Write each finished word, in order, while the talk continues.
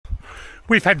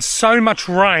We've had so much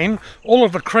rain, all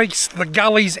of the creeks, the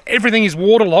gullies, everything is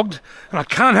waterlogged, and I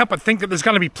can't help but think that there's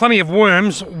going to be plenty of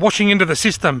worms washing into the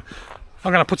system.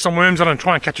 I'm going to put some worms on and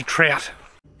try and catch a trout.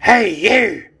 Hey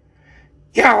you!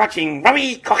 You're watching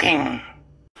Robbie Cooking!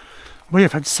 We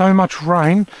have had so much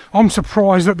rain, I'm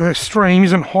surprised that the stream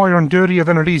isn't higher and dirtier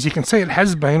than it is. You can see it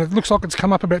has been. It looks like it's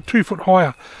come up about 2 foot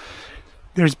higher.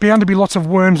 There's bound to be lots of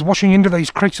worms washing into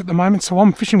these creeks at the moment, so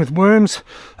I'm fishing with worms.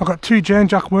 I've got 2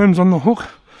 Janjuck worms on the hook,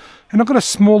 and I've got a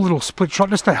small little split shot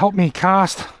just to help me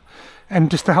cast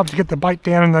and just to help to get the bait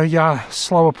down in the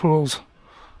slower pools.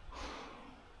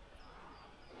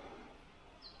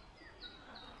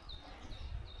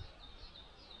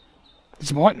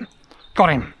 This bite, got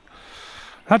him.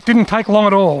 That didn't take long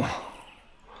at all.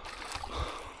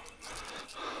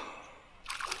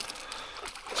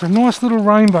 It's a nice little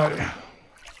rainbow.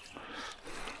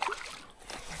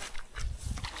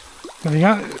 There you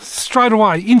go, straight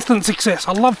away, instant success.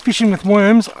 I love fishing with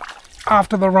worms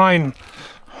after the rain.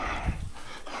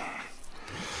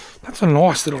 That's a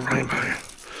nice little rainbow.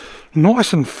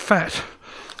 Nice and fat.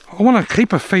 I want to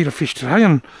keep a feeder fish today,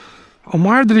 and I'm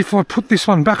worried that if I put this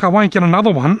one back I won't get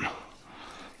another one.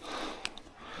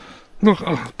 Look,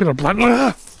 a bit of blood.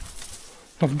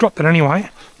 I've dropped it anyway.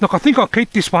 Look, I think I'll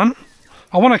keep this one.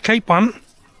 I want to keep one.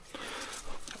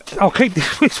 I'll keep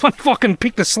this one if I can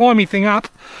pick the slimy thing up.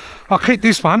 I'll keep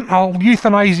this one. I'll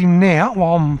euthanize him now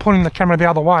while I'm pointing the camera the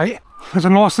other way. There's a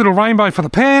nice little rainbow for the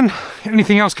pan.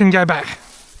 Anything else can go back.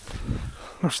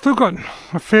 I've still got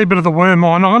a fair bit of the worm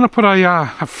on. I'm going to put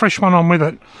a fresh one on with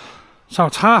it. So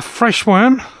it's half fresh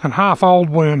worm and half old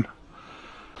worm.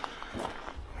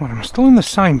 Well, I'm still in the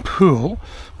same pool,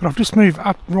 but I've just moved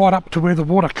up, right up to where the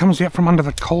water comes out from under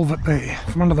the culvert there,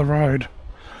 from under the road.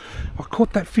 I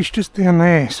caught that fish just down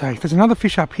there, so if there's another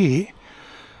fish up here,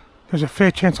 there's a fair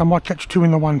chance I might catch 2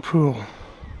 in the one pool.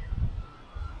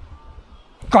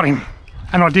 Got him!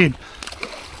 And I did.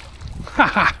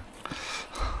 Haha!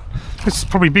 This is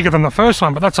probably bigger than the first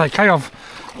one, but that's okay. I've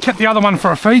kept the other one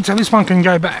for a feed, so this one can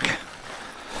go back.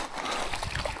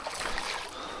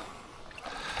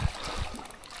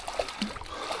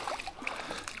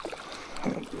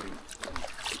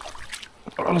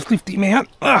 I'll just lift him out.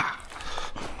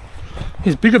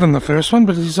 He's bigger than the first one,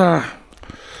 but he's hang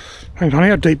on,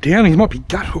 how deep down? He might be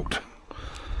gut hooked.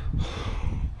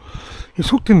 He's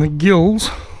hooked in the gills.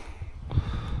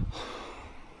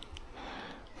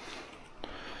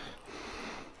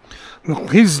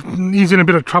 Look, he's in a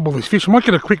bit of trouble, this fish. I might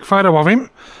get a quick photo of him,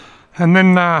 and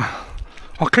then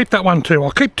I'll keep that one too.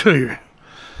 I'll keep 2.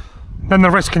 Then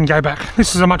the rest can go back.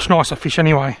 This is a much nicer fish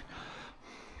anyway.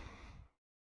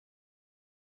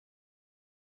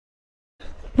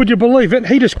 Would you believe it?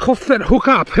 He just coughed that hook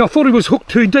up. I thought he was hooked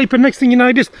too deep, and next thing you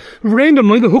know, just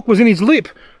randomly the hook was in his lip.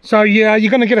 So yeah,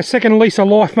 you're going to get a second lease of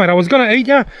life, mate. I was going to eat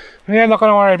you. Yeah, I'm not going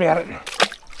to worry about it.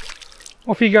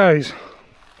 Off he goes.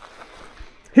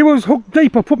 He was hooked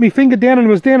deep. I put my finger down and it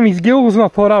was down in his gills, and I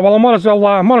thought, oh well, I might as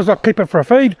well keep it for a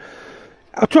feed.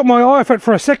 I took my eye off it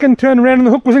for a second, turned around, and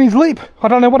the hook was in his lip. I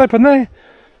don't know what happened there.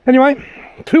 Anyway,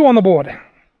 2 on the board.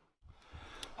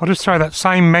 I'll just throw that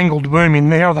same mangled worm in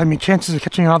there, although my chances of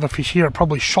catching another fish here are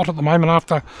probably shot at the moment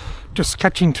after just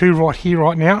catching 2 right here,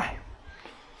 right now.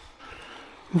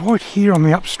 Right here on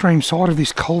the upstream side of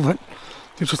this culvert,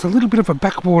 there's just a little bit of a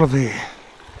backwater there.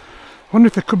 I wonder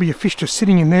if there could be a fish just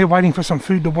sitting in there waiting for some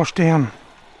food to wash down.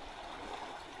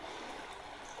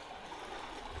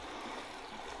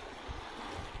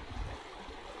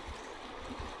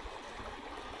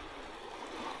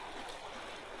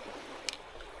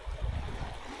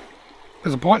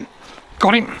 There's a bite.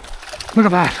 Got him. Look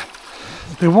at that.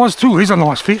 There was 2. Here's a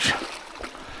nice fish.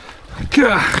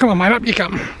 Come on, mate, up you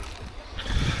come.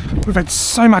 We've had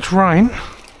so much rain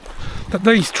that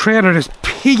these trout are just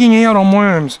pigging out on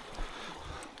worms.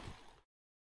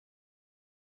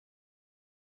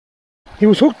 He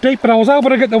was hooked deep, but I was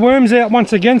able to get the worms out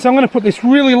once again, so I'm going to put this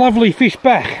really lovely fish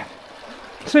back.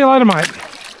 See you later, mate.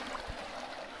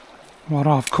 Right,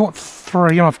 I've caught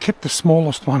 3 and I've kept the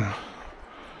smallest one.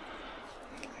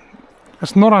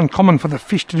 It's not uncommon for the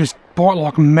fish to just bite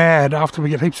like mad after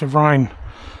we get heaps of rain.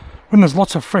 When there's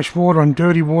lots of fresh water and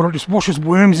dirty water, it just washes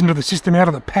worms into the system, out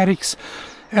of the paddocks,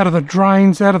 out of the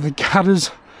drains, out of the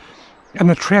gutters. And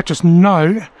the trout just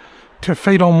know to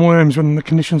feed on worms when the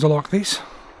conditions are like this.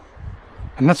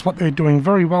 And that's what they're doing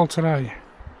very well today.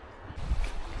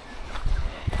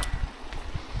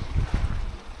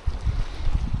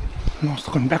 Nice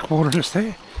looking backwater just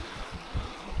there.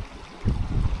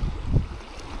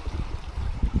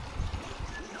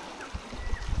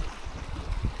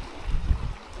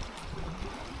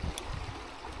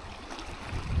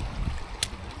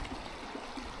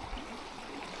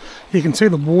 You can see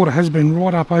the water has been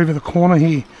right up over the corner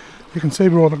here. You can see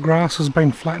where all the grass has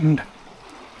been flattened.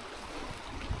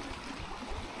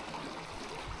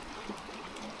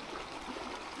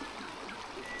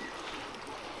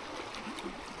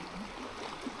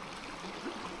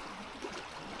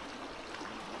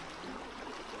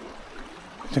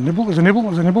 There's a nibble, there's a nibble,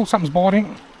 there's a nibble, something's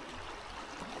biting.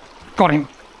 Got him.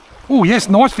 Oh yes,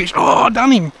 nice fish. Oh,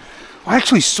 done him. I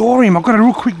actually saw him, I got a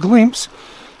real quick glimpse.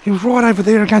 He was right over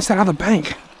there against that other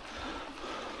bank.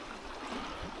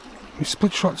 My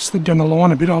split shot slid down the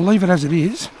line a bit, I'll leave it as it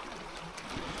is.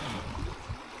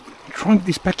 Try and get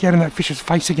this back out in that fish's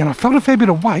face again. I felt a fair bit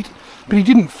of weight, but he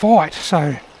didn't fight,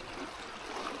 so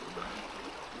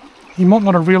he might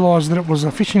not have realised that it was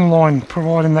a fishing line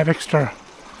providing that extra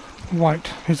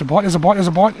weight. There's a bite, there's a bite, there's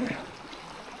a bite.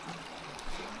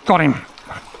 Got him.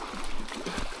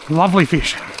 Lovely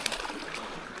fish.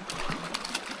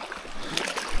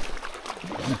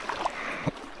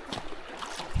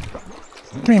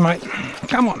 Come here, mate.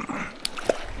 Come on.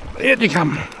 There you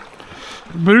come.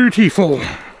 Beautiful.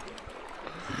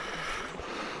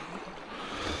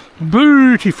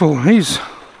 Beautiful. He's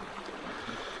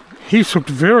hooked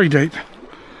very deep.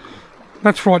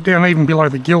 That's right down even below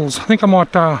the gills. I think I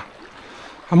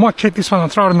might keep this one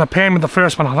and throw it in the pan with the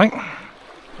first one, I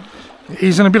think.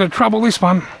 He's in a bit of trouble, this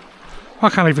one. I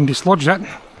can't even dislodge that.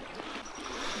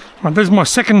 Right, there's my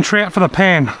second trout for the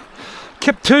pan.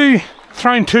 Kept 2,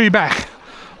 thrown 2 back.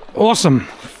 Awesome.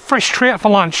 Fresh trout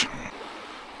for lunch.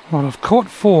 Right, I've caught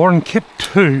 4 and kept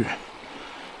 2.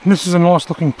 And this is a nice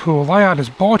looking pool. They are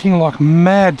just biting like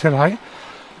mad today.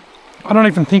 I don't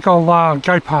even think I'll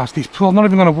go past this pool. I'm not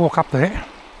even going to walk up there.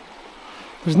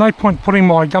 There's no point putting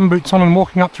my gumboots on and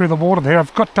walking up through the water there.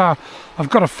 I've got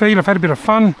a feed. I've had a bit of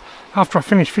fun. After I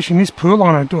finish fishing this pool,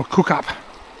 I'm going to do a cook up.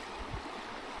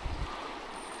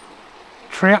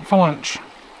 Trout for lunch.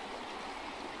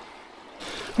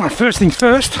 Right, first things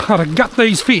first, I've got to gut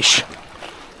these fish.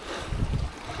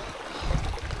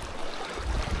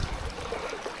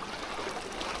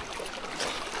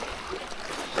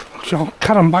 So I'll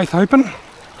cut them both open.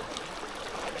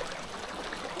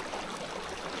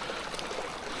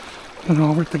 And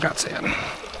I'll rip the guts out.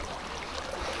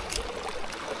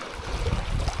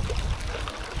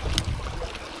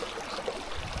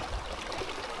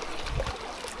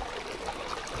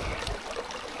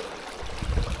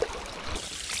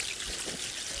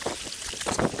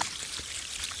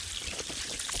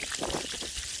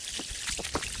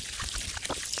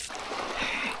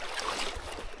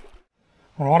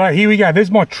 Righto, here we go, there's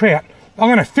my trout. I'm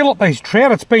going to fillet these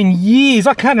trout. It's been years,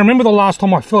 I can't remember the last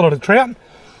time I filleted a trout.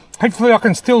 Hopefully I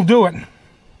can still do it.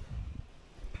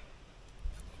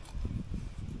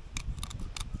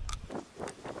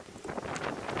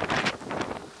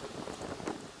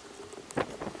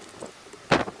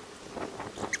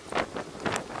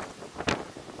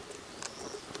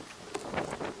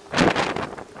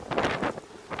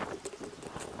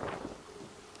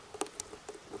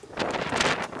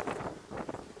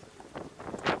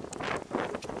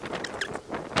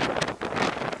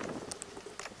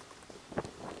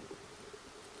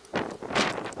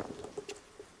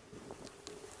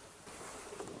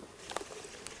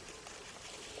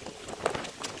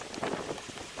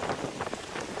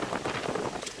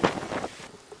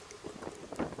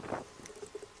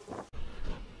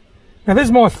 Now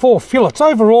there's my 4 fillets.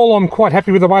 Overall I'm quite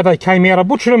happy with the way they came out. I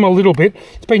butchered them a little bit.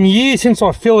 It's been years since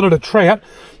I filleted a trout.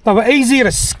 They were easier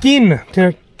to skin,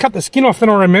 to cut the skin off than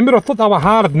I remembered. I thought they were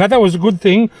harder than that. That was a good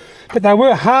thing. But they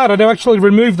were harder to actually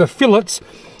remove the fillets.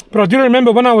 But I do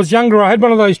remember when I was younger, I had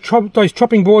one of those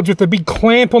chopping boards with the big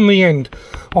clamp on the end.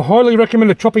 I highly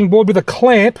recommend a chopping board with a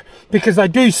clamp because they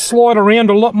do slide around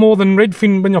a lot more than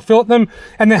redfin when you fillet them,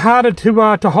 and they're harder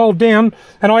to hold down.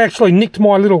 And I actually nicked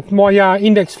my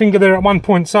index finger there at one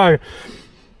point. So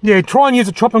yeah, try and use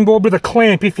a chopping board with a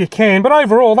clamp if you can. But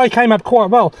overall, they came up quite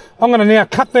well. I'm going to now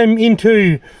cut them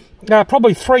into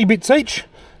probably 3 bits each.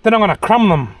 Then I'm going to crumb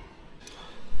them.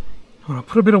 I'll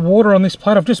put a bit of water on this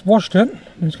plate. I've just washed it.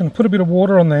 I'm just going to put a bit of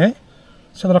water on there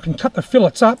so that I can cut the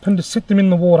fillets up and just sit them in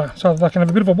the water so that they can have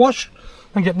a bit of a wash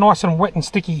and get nice and wet and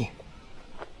sticky.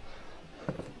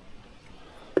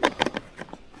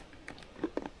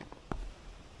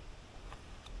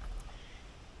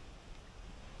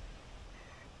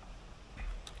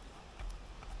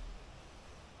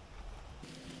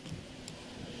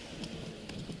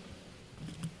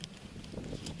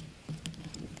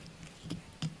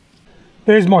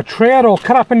 There's my trout all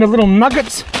cut up into little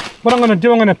nuggets. What I'm going to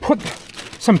do, I'm going to put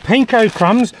some panko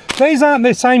crumbs. These aren't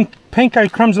the same panko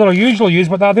crumbs that I usually use,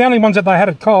 but they're the only ones that they had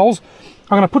at Coles.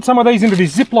 I'm going to put some of these into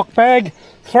this Ziploc bag,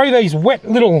 throw these wet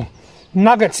little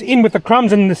nuggets in with the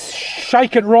crumbs and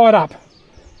shake it right up.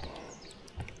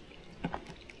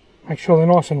 Make sure they're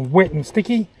nice and wet and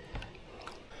sticky.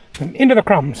 And into the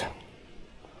crumbs.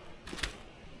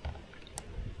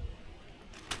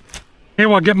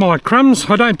 Here I get my crumbs.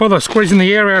 I don't bother squeezing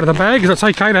the air out of the bag because it's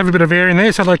okay to have a bit of air in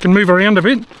there so they can move around a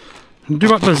bit. And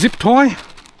do up the zip tie.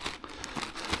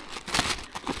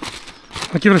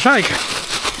 I'll give it a shake.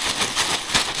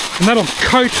 And that'll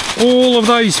coat all of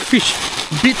those fish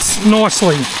bits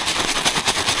nicely.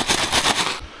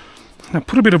 Now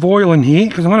put a bit of oil in here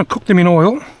because I'm going to cook them in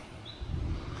oil.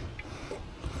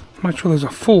 Make sure there's a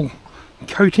full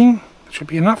coating. That should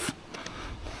be enough.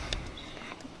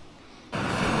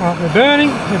 Right,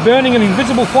 they're burning an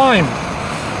invisible flame.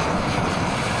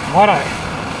 Righto.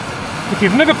 If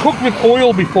you've never cooked with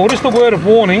oil before, just a word of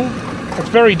warning, it's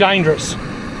very dangerous.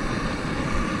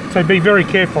 So be very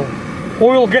careful.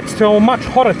 Oil gets to a much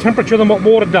hotter temperature than what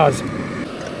water does.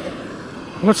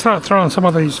 Let's start throwing some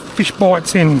of these fish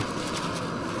bites in.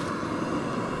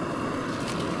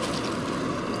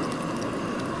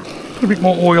 Put a bit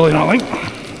more oil in, I think.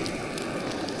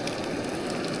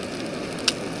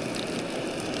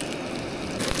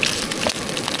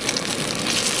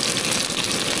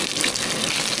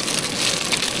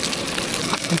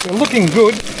 They're looking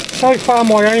good. So far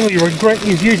my only regret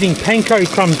is using panko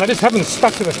crumbs. They just haven't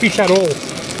stuck to the fish at all.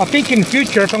 I think in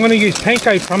future if I'm going to use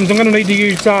panko crumbs I'm going to need to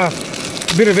use a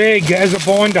bit of egg as a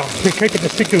binder to keep it to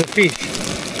stick to the fish.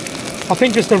 I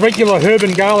think just the regular herb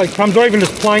and garlic crumbs or even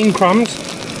just plain crumbs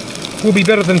will be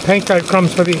better than panko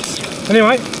crumbs for this.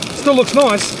 Anyway, still looks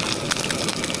nice.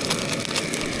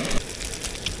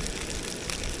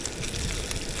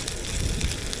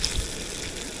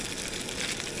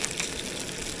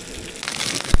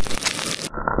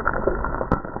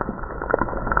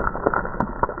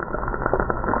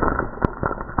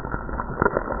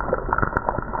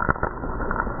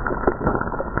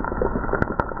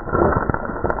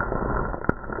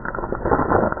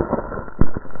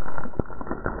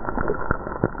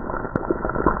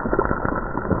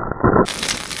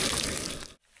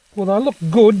 Well, they look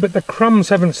good, but the crumbs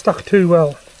haven't stuck too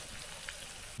well.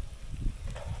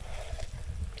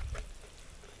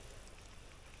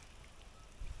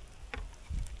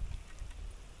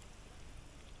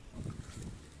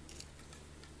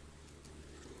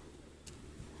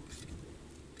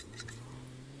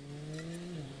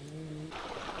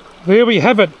 There we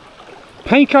have it.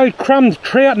 Panko crumbed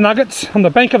trout nuggets on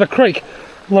the bank of the creek.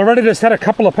 Loretta just had a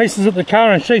couple of pieces at the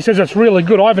car and she says it's really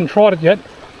good. I haven't tried it yet,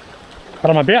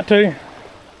 but I'm about to.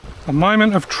 A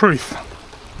moment of truth.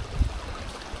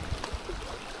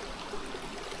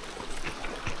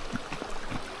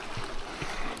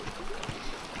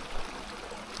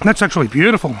 That's actually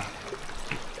beautiful.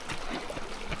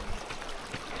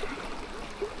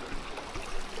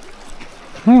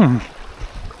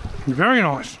 Very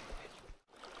nice.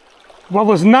 Well,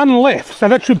 there's none left, so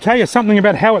that should tell you something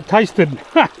about how it tasted.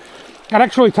 It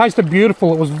actually tasted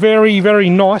beautiful. It was very, very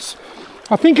nice.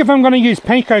 I think if I'm going to use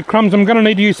panko crumbs, I'm going to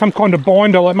need to use some kind of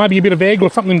binder, like maybe a bit of egg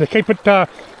or something to keep it,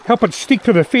 help it stick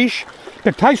to the fish.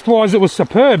 But taste-wise, it was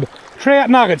superb. Trout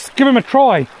nuggets, give them a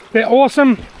try. They're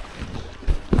awesome.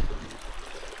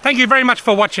 Thank you very much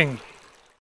for watching.